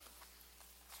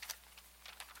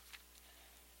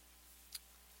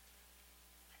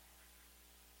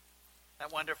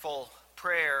That wonderful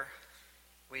prayer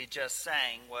we just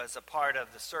sang was a part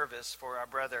of the service for our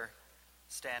brother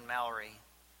Stan Mallory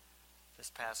this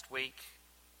past week.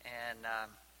 And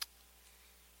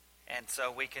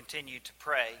so we continue to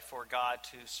pray for God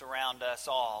to surround us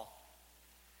all,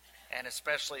 and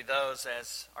especially those,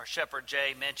 as our shepherd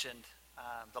Jay mentioned,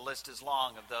 the list is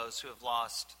long of those who have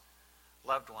lost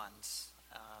loved ones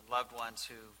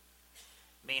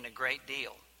who mean a great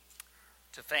deal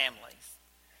to families.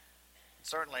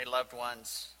 Certainly loved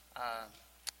ones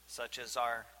such as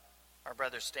our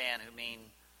brother Stan, who mean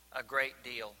a great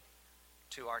deal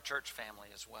to our church family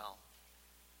as well.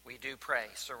 We do pray,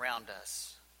 surround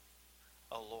us,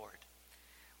 O Lord.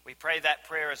 We pray that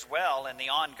prayer as well in the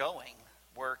ongoing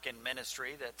work and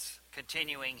ministry that's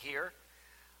continuing here.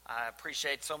 I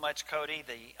appreciate so much, Cody,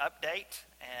 the update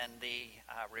and the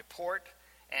report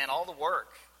and all the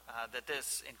work that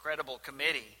this incredible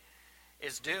committee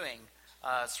is doing,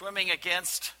 swimming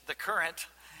against the current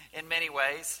in many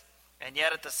ways, and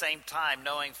yet at the same time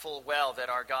knowing full well that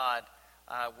our God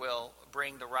will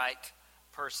bring the right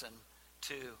person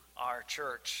to our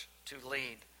church to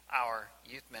lead our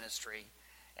youth ministry.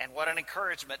 And what an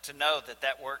encouragement to know that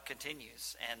that work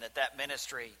continues and that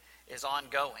ministry is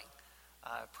ongoing.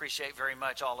 I appreciate very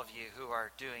much all of you who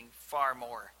are doing far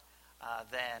more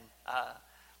than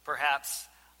perhaps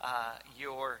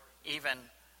you're even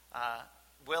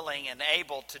willing and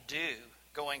able to do,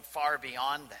 going far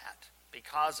beyond that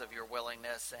because of your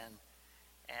willingness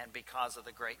and because of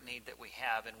the great need that we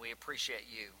have. And we appreciate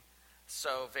you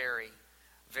so very,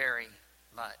 very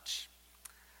much.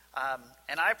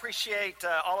 And I appreciate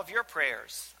all of your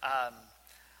prayers.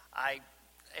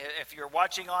 If you're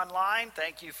watching online,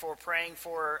 thank you for praying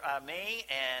for me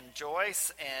and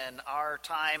Joyce in our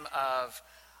time of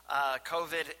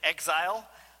COVID exile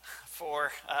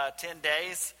for 10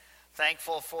 days.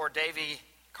 Thankful for Davey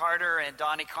Carter and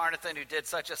Donnie Carnathan, who did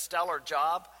such a stellar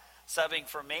job subbing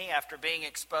for me after being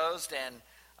exposed and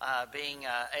being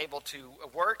able to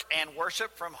work and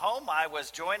worship from home. I was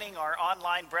joining our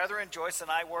online brethren, Joyce and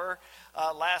I were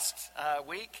last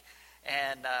week.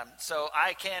 And so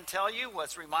I can tell you,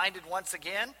 was reminded once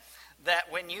again,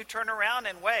 that when you turn around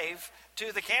and wave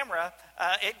to the camera,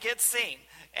 it gets seen.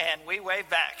 And we wave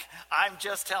back. I'm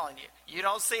just telling you. You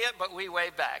don't see it, but we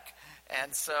wave back.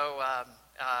 And so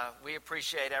we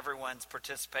appreciate everyone's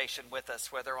participation with us,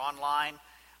 whether online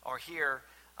or here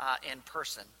in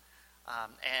person.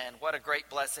 And what a great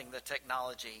blessing the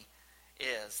technology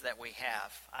is that we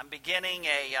have. I'm beginning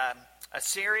a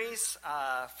series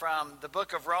from the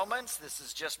book of Romans. This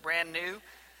is just brand new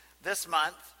this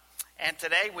month. And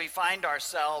today we find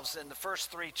ourselves in the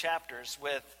first 3 chapters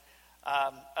with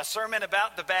a sermon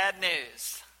about the bad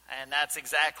news. And that's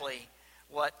exactly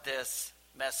what this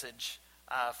message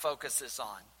focuses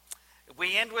on.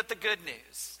 We end with the good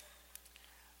news.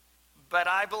 But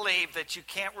I believe that you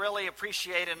can't really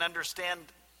appreciate and understand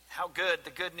how good the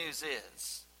good news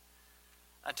is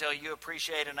until you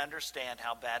appreciate and understand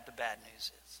how bad the bad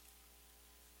news is.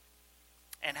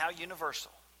 And how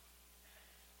universal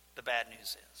the bad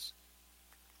news is.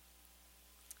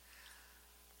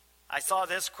 I saw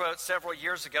this quote several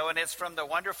years ago, and it's from the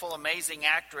wonderful, amazing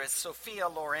actress Sophia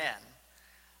Loren.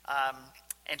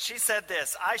 And she said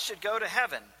this: "I should go to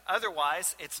heaven,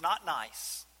 otherwise it's not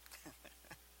nice."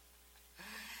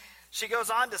 She goes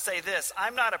on to say this: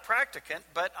 "I'm not a practicant,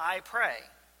 but I pray.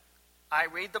 I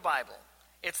read the Bible.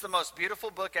 It's the most beautiful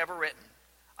book ever written.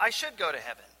 I should go to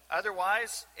heaven.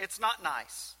 Otherwise, it's not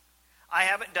nice. I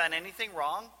haven't done anything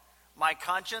wrong. My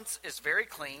conscience is very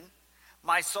clean.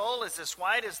 My soul is as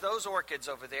white as those orchids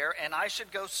over there, and I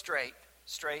should go straight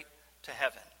to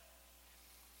heaven."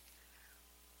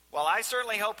 Well, I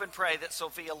certainly hope and pray that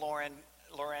Sophia Loren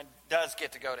does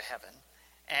get to go to heaven.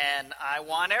 And I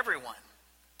want everyone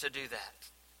to do that.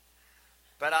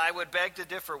 But I would beg to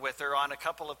differ with her on a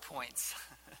couple of points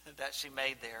that she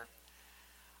made there.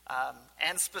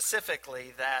 And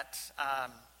specifically that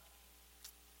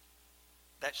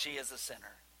she is a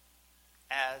sinner,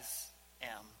 as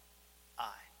am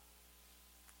I.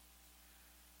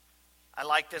 I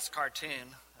like this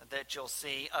cartoon that you'll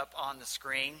see up on the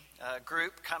screen. A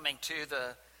group coming to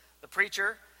the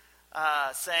preacher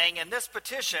saying, "In this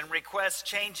petition requests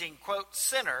changing, quote,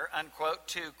 sinner, unquote,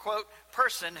 to, quote,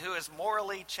 person who is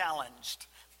morally challenged."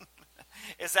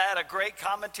 Is that a great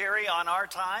commentary on our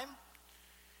time?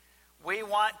 We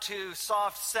want to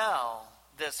soft sell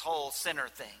this whole sinner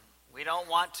thing. We don't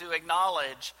want to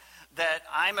acknowledge that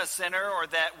I'm a sinner or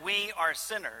that we are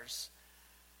sinners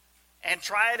and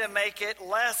try to make it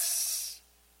less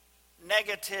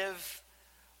negative,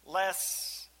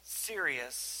 less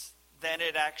serious than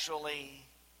it actually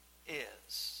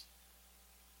is.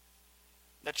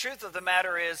 The truth of the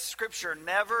matter is, Scripture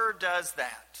never does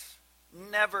that.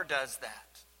 Never does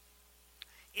that.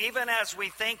 Even as we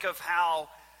think of how,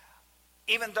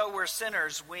 even though we're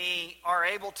sinners, we are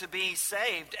able to be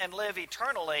saved and live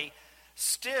eternally,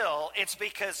 still, it's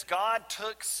because God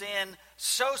took sin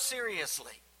so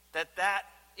seriously that that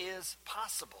is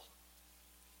possible.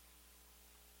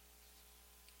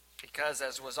 Because,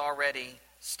 as was already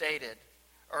stated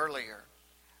earlier,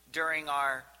 during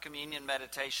our communion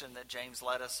meditation that James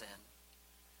led us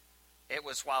in, it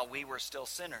was while we were still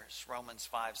sinners, Romans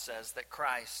 5 says, that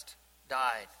Christ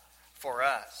died for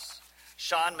us.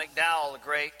 Sean McDowell, a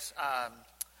great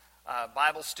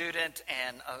Bible student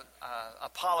and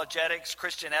apologetics,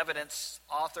 Christian evidence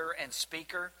author and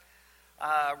speaker,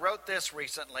 wrote this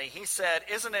recently. He said,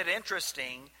 "Isn't it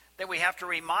interesting that we have to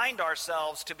remind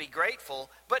ourselves to be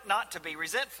grateful, but not to be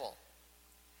resentful?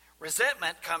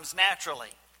 Resentment comes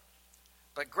naturally,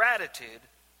 but gratitude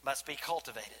must be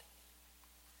cultivated."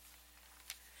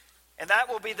 And that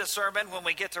will be the sermon when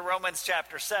we get to Romans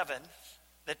chapter 7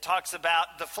 that talks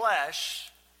about the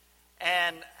flesh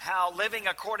and how living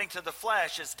according to the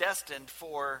flesh is destined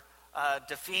for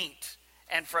defeat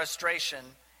and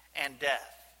frustration and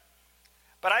death.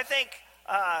 But I think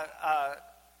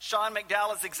Sean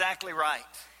McDowell is exactly right.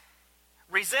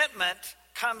 Resentment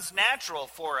comes natural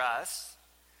for us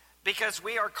because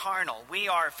we are carnal. We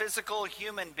are physical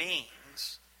human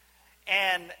beings.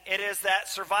 And it is that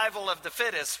survival of the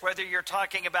fittest, whether you're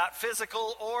talking about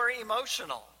physical or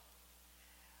emotional.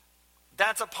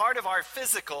 That's a part of our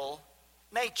physical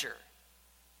nature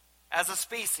as a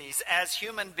species, as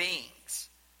human beings.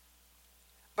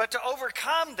 But to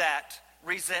overcome that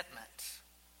resentment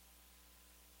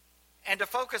and to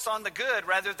focus on the good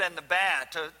rather than the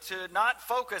bad, to not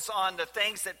focus on the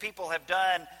things that people have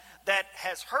done that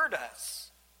has hurt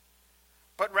us,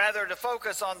 but rather to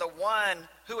focus on the one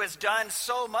who has done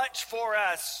so much for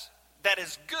us that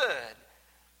is good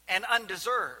and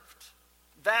undeserved.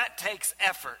 That takes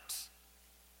effort.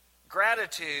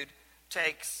 Gratitude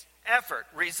takes effort.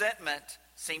 Resentment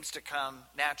seems to come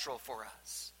natural for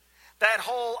us. That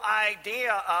whole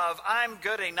idea of I'm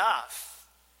good enough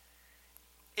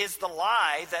is the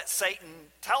lie that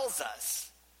Satan tells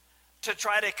us to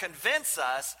try to convince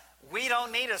us we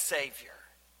don't need a Savior.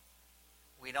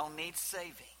 We don't need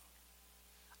saving.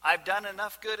 I've done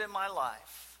enough good in my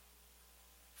life.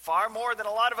 Far more than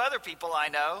a lot of other people I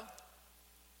know.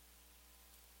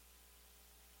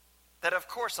 That of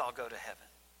course I'll go to heaven.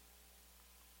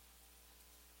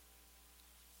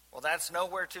 Well, that's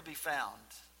nowhere to be found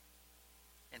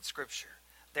in Scripture.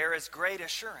 There is great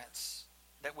assurance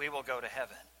that we will go to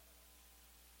heaven.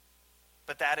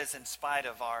 But that is in spite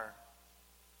of our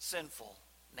sinful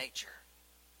nature.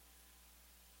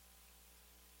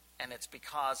 And it's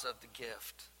because of the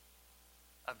gift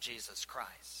of Jesus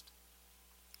Christ.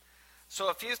 So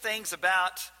a few things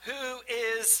about who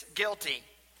is guilty.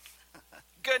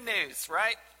 Good news,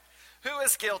 right? Who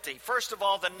is guilty? First of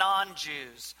all, the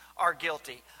non-Jews are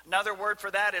guilty. Another word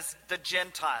for that is the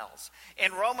Gentiles.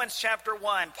 In Romans chapter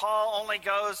 1, Paul only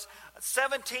goes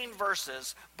 17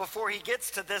 verses before he gets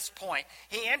to this point.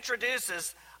 He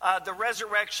introduces the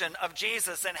resurrection of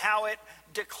Jesus and how it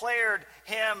declared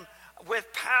him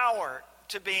with power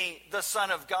to be the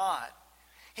Son of God.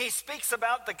 He speaks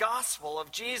about the gospel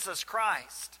of Jesus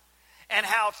Christ and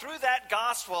how through that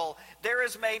gospel there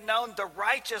is made known the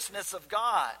righteousness of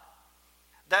God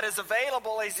that is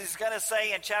available, as he's going to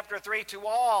say in chapter 3, to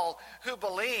all who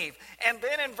believe. And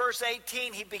then in verse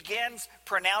 18 he begins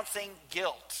pronouncing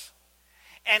guilt.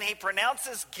 And he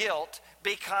pronounces guilt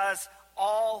because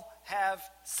all have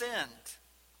sinned.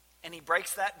 And he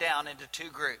breaks that down into two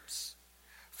groups.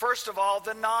 First of all,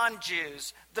 the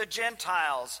non-Jews, the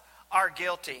Gentiles, are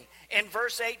guilty. In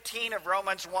verse 18 of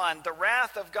Romans 1, the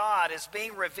wrath of God is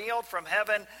being revealed from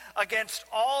heaven against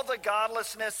all the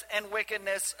godlessness and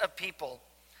wickedness of people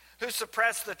who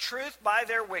suppress the truth by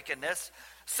their wickedness,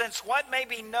 since what may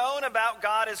be known about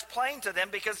God is plain to them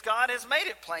because God has made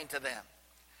it plain to them.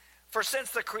 For since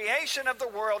the creation of the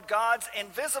world, God's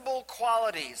invisible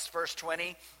qualities, verse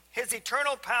 20, his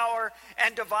eternal power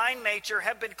and divine nature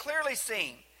have been clearly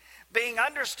seen, being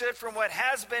understood from what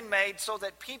has been made, so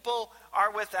that people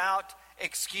are without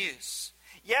excuse.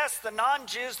 Yes, the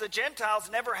non-Jews, the Gentiles,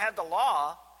 never had the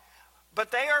law,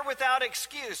 but they are without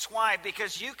excuse. Why?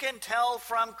 Because you can tell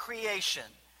from creation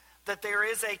that there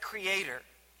is a creator.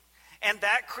 And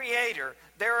that creator,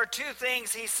 there are two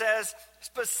things he says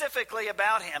specifically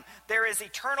about him. There is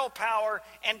eternal power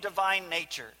and divine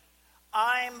nature.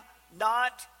 I'm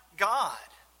not God.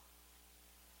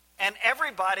 And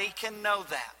everybody can know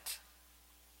that.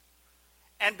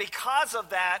 And because of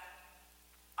that,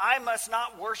 I must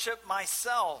not worship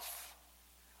myself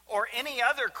or any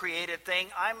other created thing.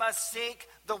 I must seek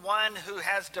the one who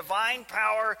has divine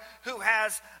power, who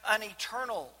has an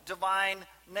eternal divine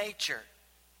nature.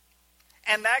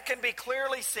 And that can be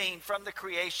clearly seen from the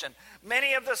creation.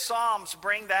 Many of the Psalms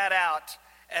bring that out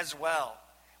as well.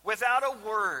 Without a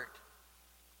word,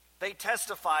 they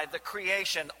testify the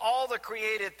creation. All the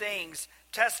created things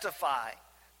testify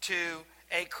to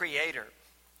a creator.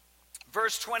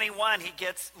 Verse 21, he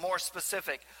gets more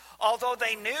specific. Although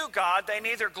they knew God, they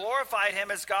neither glorified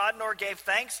him as God nor gave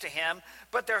thanks to him,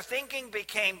 but their thinking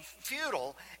became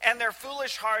futile, and their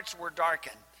foolish hearts were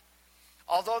darkened.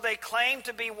 Although they claimed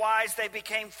to be wise, they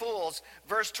became fools.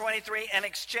 Verse 23, and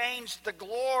exchanged the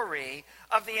glory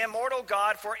of the immortal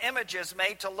God for images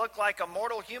made to look like a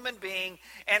mortal human being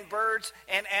and birds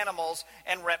and animals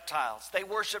and reptiles. They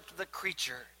worshiped the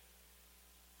creature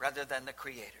rather than the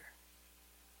creator.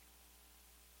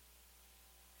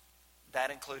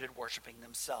 That included worshiping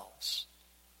themselves.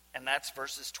 And that's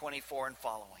verses 24 and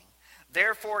following.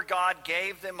 Therefore God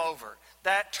gave them over.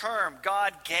 That term,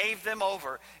 God gave them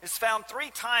over, is found 3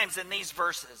 times in these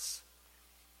verses.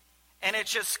 And it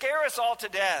should scare us all to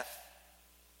death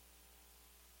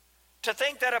to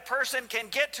think that a person can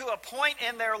get to a point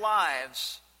in their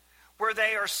lives where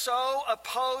they are so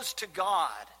opposed to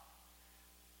God,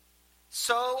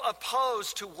 so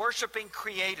opposed to worshiping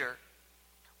Creator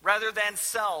rather than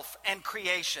self and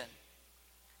creation,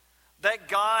 that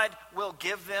God will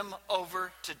give them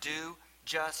over to do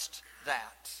just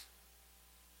that.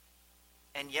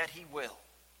 And yet he will.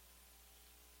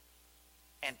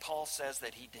 And Paul says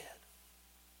that he did.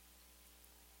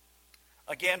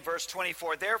 Again, verse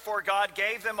 24, therefore God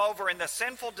gave them over in the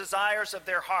sinful desires of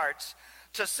their hearts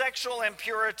to sexual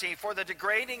impurity for the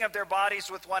degrading of their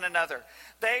bodies with one another.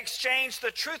 They exchanged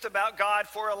the truth about God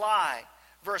for a lie.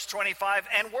 Verse 25,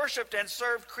 and worshipped and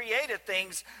served created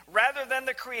things rather than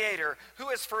the Creator, who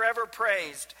is forever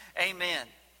praised. Amen.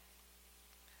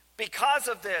 Because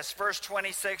of this, verse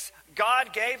 26,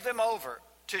 God gave them over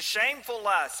to shameful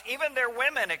lusts. Even their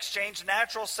women exchanged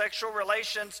natural sexual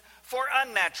relations for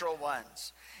unnatural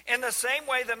ones. In the same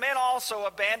way, the men also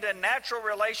abandoned natural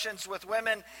relations with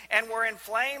women and were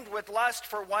inflamed with lust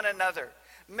for one another.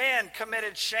 Men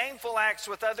committed shameful acts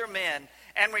with other men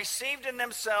and received in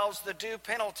themselves the due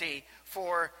penalty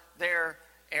for their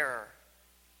error.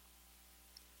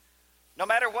 No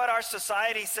matter what our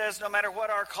society says, no matter what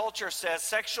our culture says,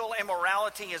 sexual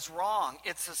immorality is wrong.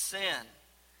 It's a sin.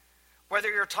 Whether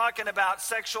you're talking about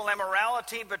sexual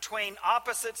immorality between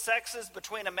opposite sexes,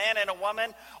 between a man and a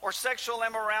woman, or sexual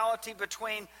immorality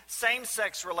between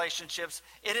same-sex relationships,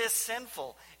 it is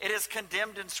sinful. It is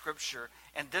condemned in Scripture,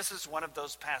 and this is one of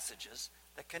those passages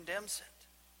that condemns it.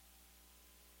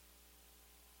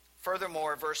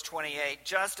 Furthermore, verse 28,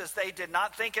 just as they did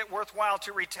not think it worthwhile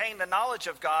to retain the knowledge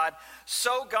of God,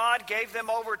 so God gave them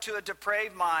over to a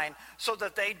depraved mind so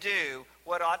that they do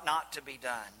what ought not to be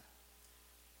done.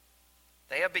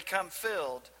 They have become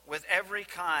filled with every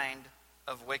kind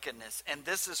of wickedness. And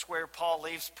this is where Paul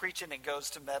leaves preaching and goes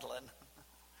to meddling.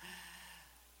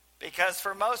 Because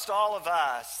for most all of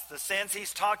us, the sins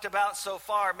he's talked about so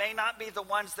far may not be the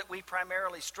ones that we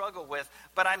primarily struggle with,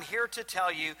 but I'm here to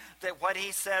tell you that what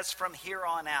he says from here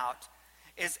on out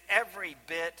is every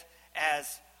bit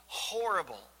as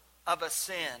horrible of a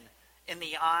sin in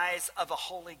the eyes of a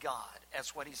holy God as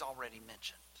what he's already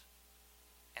mentioned.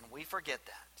 And we forget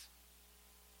that,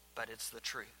 but it's the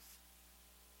truth.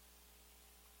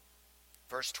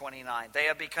 Verse 29, they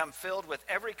have become filled with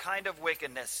every kind of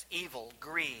wickedness, evil,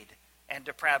 greed, and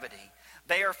depravity.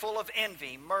 They are full of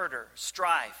envy, murder,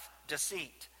 strife,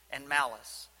 deceit, and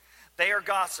malice. They are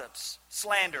gossips,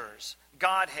 slanderers,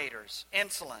 God-haters,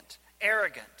 insolent,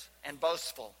 arrogant, and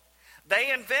boastful.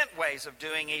 They invent ways of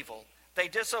doing evil. They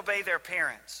disobey their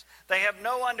parents. They have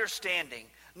no understanding,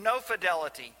 no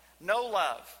fidelity, no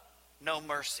love, no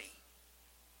mercy.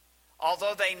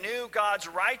 Although they knew God's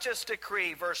righteous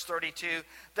decree, verse 32,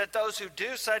 that those who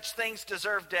do such things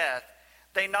deserve death,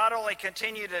 they not only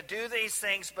continue to do these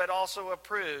things, but also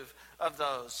approve of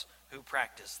those who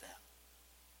practice them.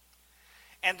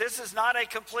 And this is not a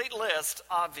complete list,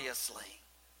 obviously.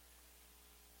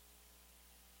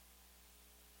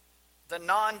 The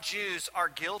non-Jews are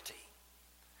guilty.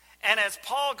 And as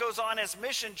Paul goes on his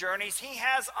mission journeys, he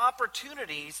has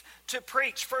opportunities to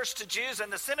preach first to Jews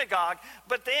in the synagogue,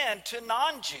 but then to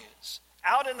non-Jews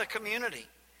out in the community.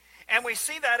 And we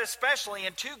see that especially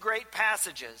in 2 great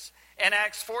passages, in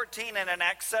Acts 14 and in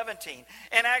Acts 17.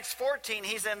 In Acts 14,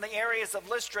 he's in the areas of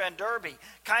Lystra and Derbe,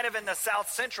 kind of in the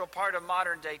south central part of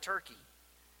modern-day Turkey.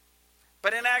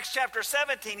 But in Acts chapter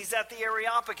 17, he's at the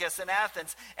Areopagus in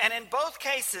Athens. And in both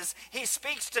cases, he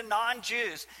speaks to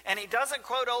non-Jews. And he doesn't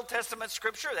quote Old Testament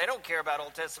scripture. They don't care about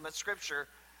Old Testament scripture.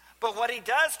 But what he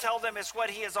does tell them is what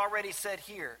he has already said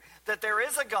here. That there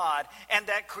is a God and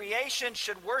that creation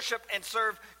should worship and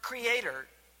serve Creator.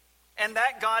 And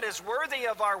that God is worthy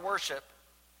of our worship.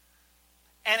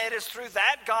 And it is through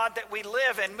that God that we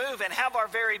live and move and have our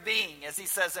very being, as he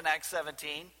says in Acts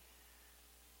 17.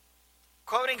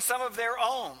 Quoting some of their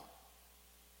own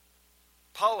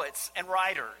poets and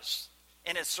writers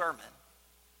in his sermon.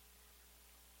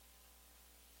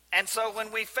 And so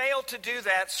when we fail to do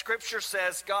that, Scripture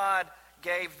says God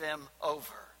gave them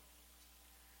over.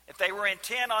 If they were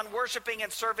intent on worshiping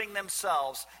and serving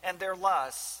themselves and their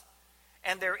lusts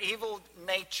and their evil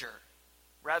nature,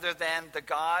 rather than the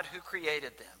God who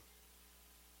created them,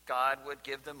 God would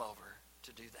give them over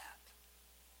to do that.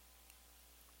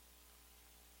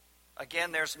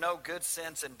 Again, there's no good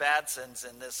sins and bad sins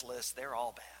in this list. They're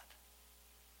all bad.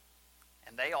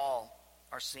 And they all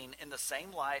are seen in the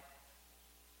same light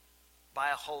by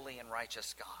a holy and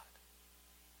righteous God.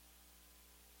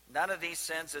 None of these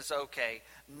sins is okay.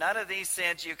 None of these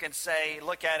sins you can say,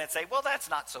 look at it and say, well, that's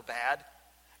not so bad.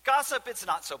 Gossip, it's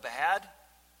not so bad.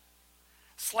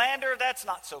 Slander, that's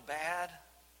not so bad.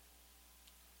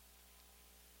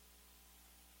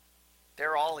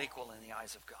 They're all equal in the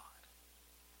eyes of God.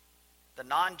 The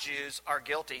non-Jews are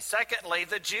guilty. Secondly,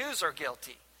 the Jews are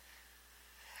guilty.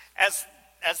 As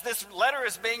this letter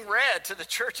is being read to the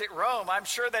church at Rome, I'm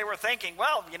sure they were thinking,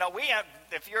 well,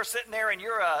 if you're sitting there and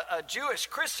you're a Jewish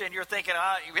Christian, you're thinking,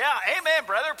 yeah, amen,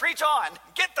 brother, preach on.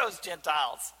 Get those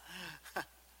Gentiles.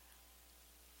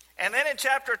 And then in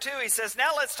chapter 2, he says,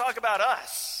 now let's talk about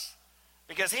us.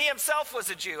 Because he himself was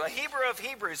a Jew, a Hebrew of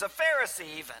Hebrews, a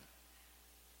Pharisee even,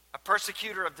 a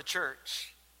persecutor of the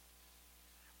church.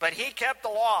 But he kept the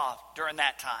law during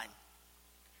that time.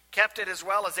 Kept it as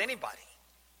well as anybody.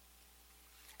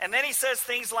 And then he says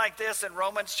things like this in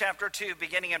Romans chapter 2,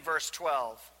 beginning in verse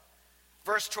 12.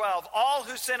 Verse 12, all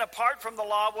who sin apart from the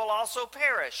law will also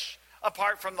perish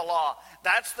apart from the law.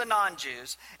 That's the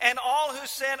non-Jews. And all who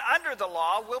sin under the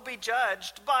law will be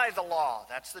judged by the law.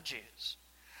 That's the Jews.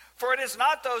 For it is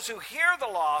not those who hear the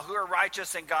law who are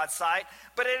righteous in God's sight,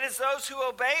 but it is those who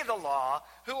obey the law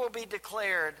who will be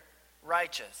declared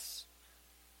righteous.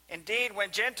 Indeed,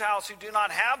 when Gentiles who do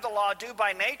not have the law do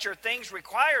by nature things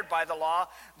required by the law,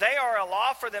 they are a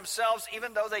law for themselves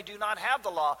even though they do not have the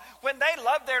law. When they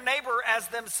love their neighbor as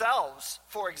themselves,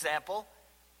 for example,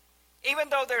 even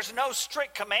though there's no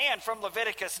strict command from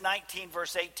Leviticus 19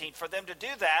 verse 18 for them to do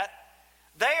that,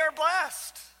 they are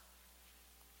blessed.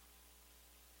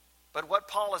 But what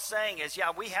Paul is saying is,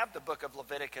 yeah, we have the book of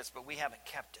Leviticus, but we haven't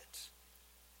kept it.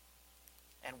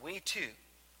 And we too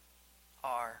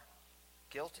are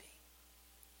guilty.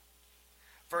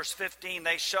 Verse 15,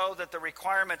 they show that the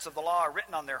requirements of the law are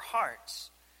written on their hearts.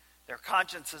 Their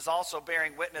consciences also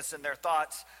bearing witness in their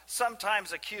thoughts,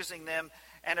 sometimes accusing them,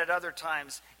 and at other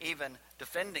times even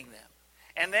defending them.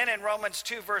 And then in Romans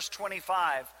 2, verse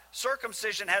 25,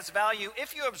 circumcision has value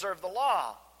if you observe the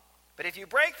law. But if you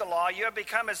break the law, you have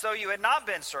become as though you had not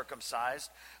been circumcised.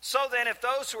 So then, if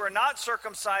those who are not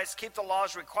circumcised keep the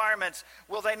law's requirements,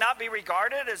 will they not be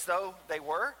regarded as though they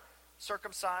were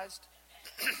circumcised?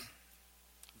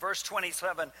 Verse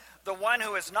 27, the one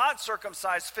who is not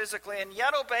circumcised physically and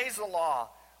yet obeys the law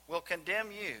will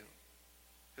condemn you,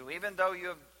 who even though you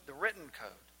have the written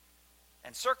code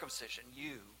and circumcision,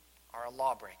 you are a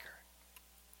lawbreaker.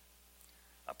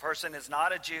 A person is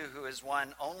not a Jew who is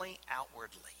one only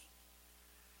outwardly.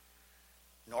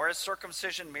 Nor is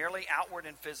circumcision merely outward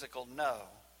and physical. No,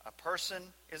 a person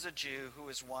is a Jew who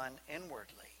is one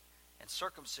inwardly. And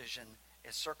circumcision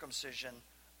is circumcision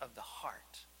of the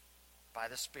heart by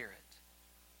the Spirit,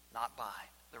 not by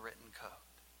the written code.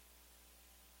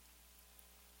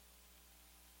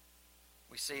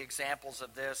 We see examples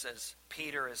of this as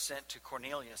Peter is sent to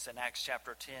Cornelius in Acts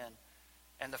chapter 10.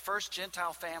 And the first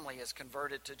Gentile family is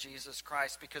converted to Jesus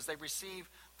Christ because they receive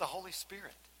the Holy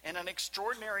Spirit in an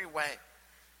extraordinary way.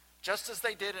 Just as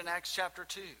they did in Acts chapter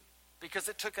 2, because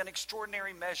it took an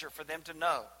extraordinary measure for them to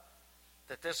know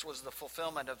that this was the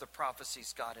fulfillment of the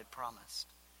prophecies God had promised.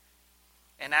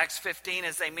 In Acts 15,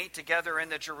 as they meet together in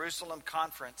the Jerusalem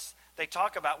conference, they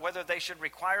talk about whether they should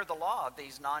require the law of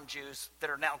these non-Jews that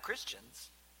are now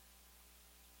Christians.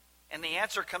 And the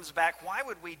answer comes back, why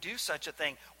would we do such a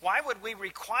thing? Why would we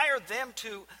require them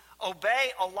to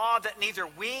obey a law that neither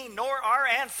we nor our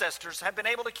ancestors have been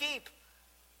able to keep?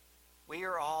 We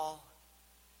are all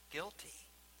guilty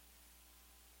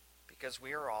because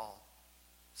we are all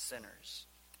sinners.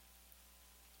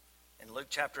 In In Luke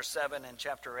chapter 7 and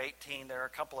chapter 18, there are a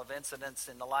couple of incidents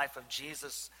in the life of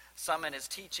Jesus, some in his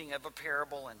teaching of a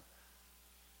parable, and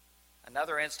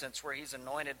another instance where he's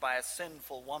anointed by a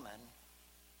sinful woman,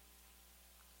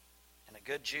 and a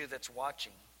good Jew that's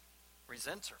watching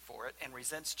resents her for it and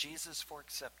resents Jesus for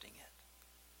accepting it.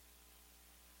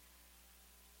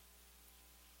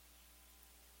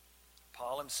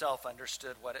 Paul himself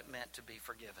understood what it meant to be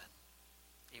forgiven.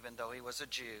 Even though he was a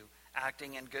Jew,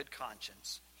 acting in good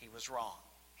conscience, he was wrong.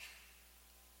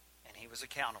 And he was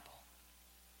accountable.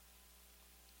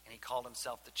 And he called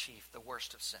himself the chief, the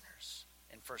worst of sinners,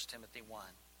 in 1 Timothy 1.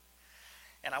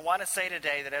 And I want to say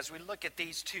today that as we look at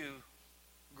these two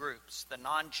groups, the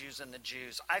non-Jews and the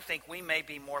Jews, I think we may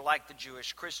be more like the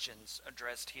Jewish Christians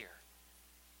addressed here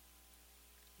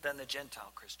than the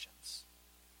Gentile Christians.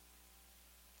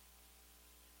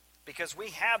 Because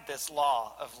we have this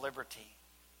law of liberty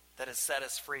that has set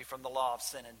us free from the law of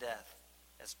sin and death,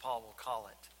 as Paul will call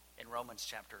it in Romans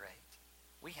chapter 8.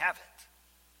 We have it.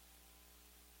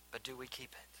 But do we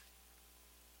keep it?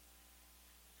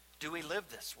 Do we live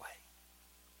this way?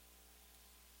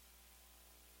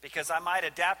 Because I might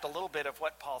adapt a little bit of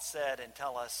what Paul said and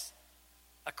tell us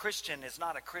a Christian is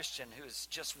not a Christian who is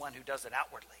just one who does it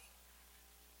outwardly,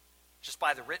 just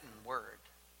by the written word.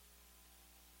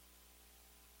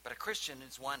 But a Christian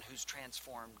is one who's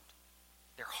transformed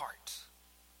their heart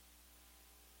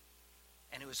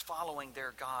and who is following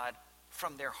their God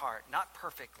from their heart, not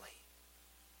perfectly,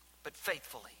 but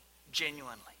faithfully,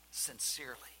 genuinely,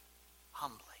 sincerely,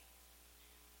 humbly,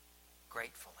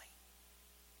 gratefully.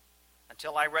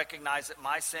 Until I recognize that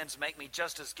my sins make me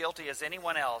just as guilty as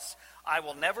anyone else, I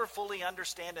will never fully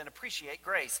understand and appreciate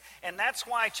grace. And that's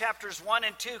why chapters 1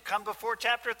 and 2 come before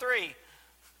chapter 3.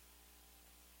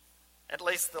 At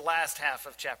least the last half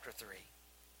of chapter 3.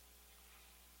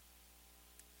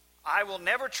 I will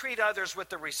never treat others with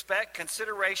the respect,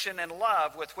 consideration, and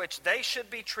love with which they should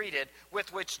be treated,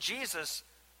 with which Jesus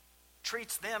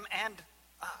treats them and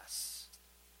us,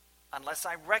 unless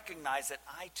I recognize that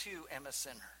I too am a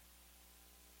sinner.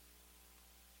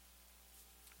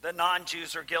 The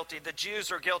non-Jews are guilty, the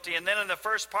Jews are guilty. And then in the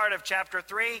first part of chapter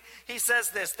 3, he says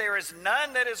this, there is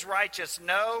none that is righteous,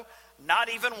 no,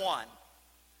 not even one.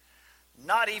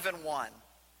 Not even one.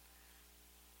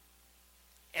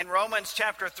 In Romans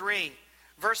chapter 3,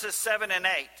 verses 7 and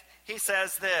 8, he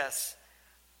says this,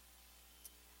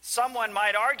 someone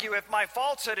might argue if my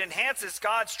falsehood enhances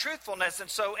God's truthfulness and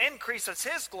so increases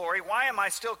his glory, why am I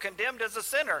still condemned as a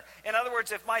sinner? In other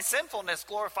words, if my sinfulness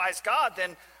glorifies God,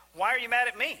 then why are you mad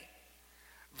at me?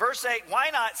 Verse 8, why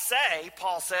not say,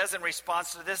 Paul says in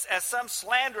response to this, as some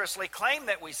slanderously claim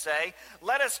that we say,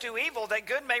 let us do evil that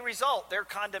good may result. Their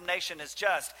condemnation is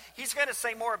just. He's going to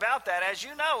say more about that, as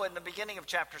you know, in the beginning of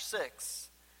chapter 6.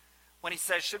 When he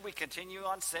says, should we continue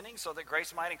on sinning so that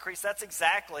grace might increase? That's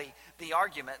exactly the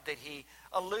argument that he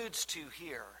alludes to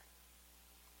here.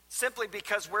 Simply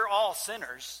because we're all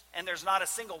sinners, and there's not a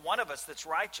single one of us that's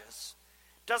righteous,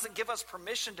 doesn't give us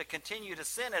permission to continue to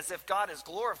sin as if God is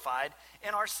glorified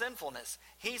in our sinfulness.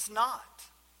 He's not.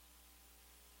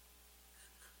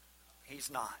 He's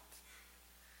not.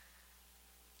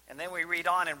 And then we read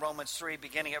on in Romans 3,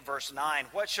 beginning at verse 9.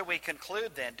 What shall we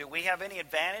conclude then? Do we have any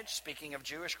advantage, speaking of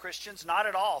Jewish Christians? Not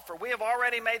at all, for we have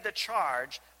already made the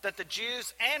charge that the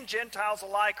Jews and Gentiles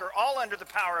alike are all under the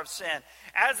power of sin.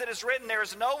 As it is written, there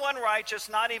is no one righteous,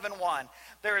 not even one.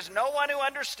 There is no one who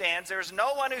understands. There is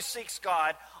no one who seeks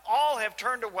God. All have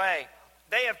turned away.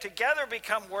 They have together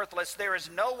become worthless. There is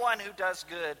no one who does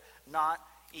good, not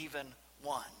even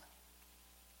one.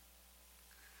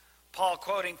 Paul,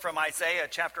 quoting from Isaiah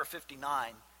chapter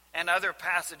 59 and other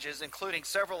passages, including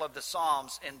several of the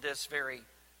Psalms in this very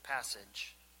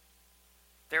passage.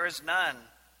 There is none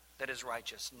that is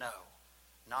righteous, no,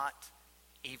 not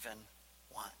even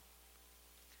one.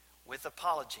 With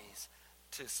apologies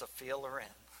to Sophia Loren,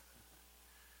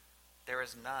 there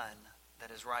is none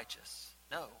that is righteous,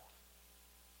 no,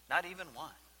 not even one.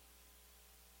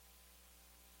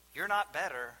 You're not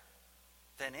better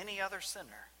than any other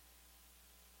sinner.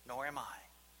 Nor am I.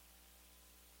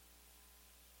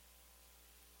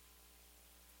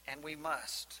 And we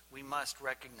must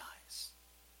recognize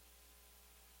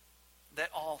that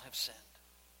all have sinned,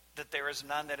 that there is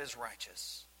none that is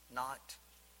righteous, not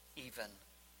even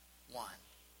one.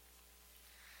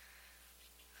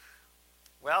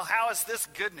 Well, how is this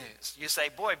good news? You say,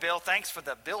 boy, Bill, thanks for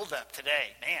the build-up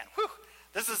today. Man, whew,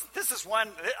 this is one,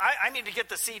 I need to get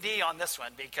the CD on this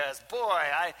one because, boy,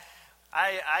 I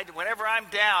whenever I'm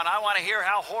down, I want to hear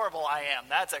how horrible I am.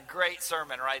 That's a great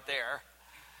sermon right there.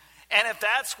 And if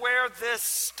that's where this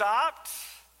stopped,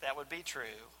 that would be true.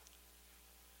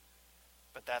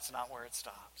 But that's not where it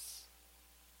stops.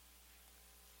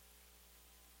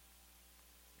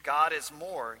 God is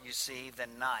more, you see,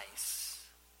 than nice.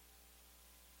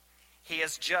 He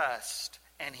is just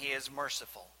and he is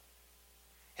merciful.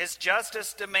 His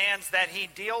justice demands that he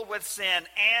deal with sin,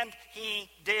 and he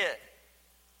did.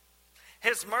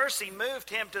 His mercy moved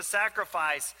him to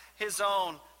sacrifice his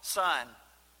own son.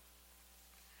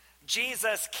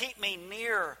 Jesus, keep me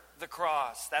near the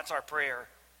cross. That's our prayer.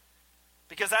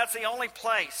 Because that's the only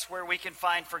place where we can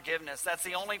find forgiveness. That's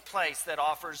the only place that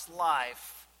offers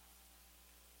life.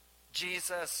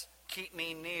 Jesus, keep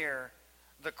me near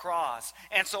the cross.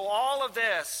 And so all of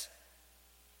this,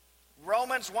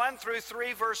 Romans 1 through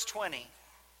 3, verse 20,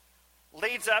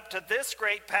 leads up to this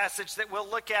great passage that we'll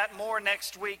look at more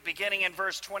next week, beginning in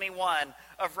verse 21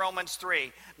 of Romans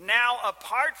 3. Now,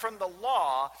 apart from the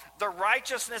law, the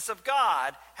righteousness of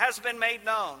God has been made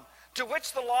known, to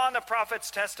which the law and the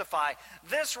prophets testify.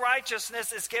 This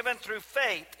righteousness is given through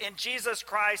faith in Jesus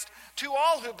Christ to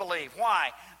all who believe.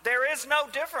 Why? There is no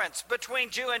difference between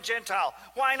Jew and Gentile.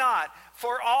 Why not?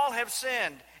 For all have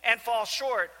sinned and fall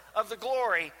short of the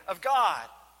glory of God.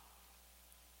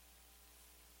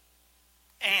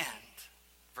 And,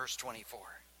 verse 24,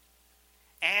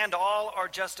 and all are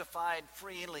justified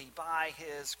freely by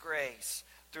his grace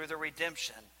through the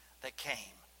redemption that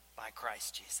came by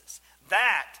Christ Jesus.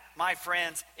 That, my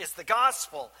friends, is the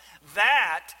gospel.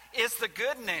 That is the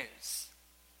good news.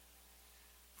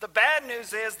 The bad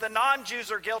news is the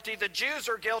non-Jews are guilty, the Jews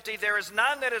are guilty. There is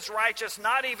none that is righteous,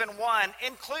 not even one,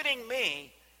 including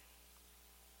me.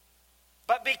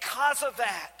 But because of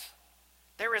that,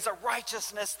 there is a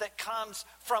righteousness that comes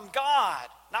from God,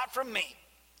 not from me.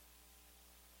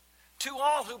 To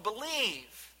all who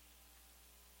believe.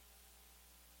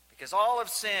 Because all have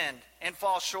sinned and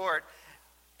fall short,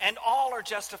 and all are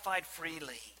justified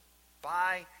freely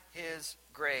by his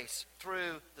grace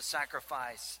through the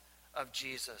sacrifice of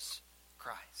Jesus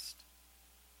Christ.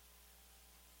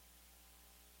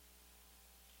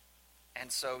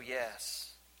 And so,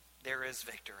 yes, there is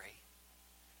victory.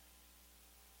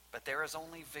 But there is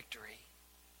only victory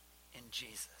in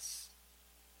Jesus.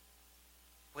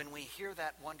 When we hear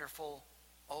that wonderful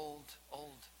old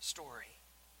story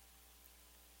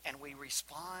and we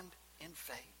respond in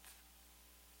faith.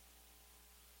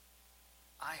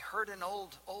 I heard an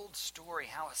old story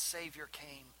how a Savior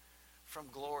came from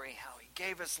glory, how he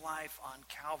gave his life on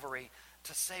Calvary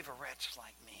to save a wretch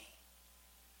like me.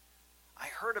 I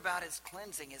heard about his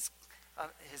cleansing,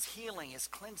 his healing, his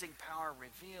cleansing power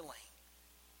revealing.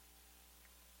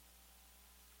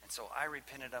 And so I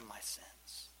repented of my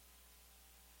sins.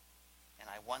 And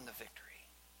I won the victory.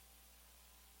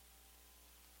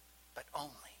 But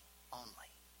only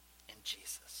in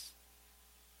Jesus.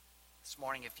 This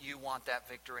morning, if you want that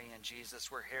victory in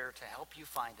Jesus, we're here to help you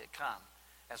find it. Come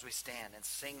as we stand and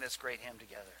sing this great hymn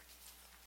together.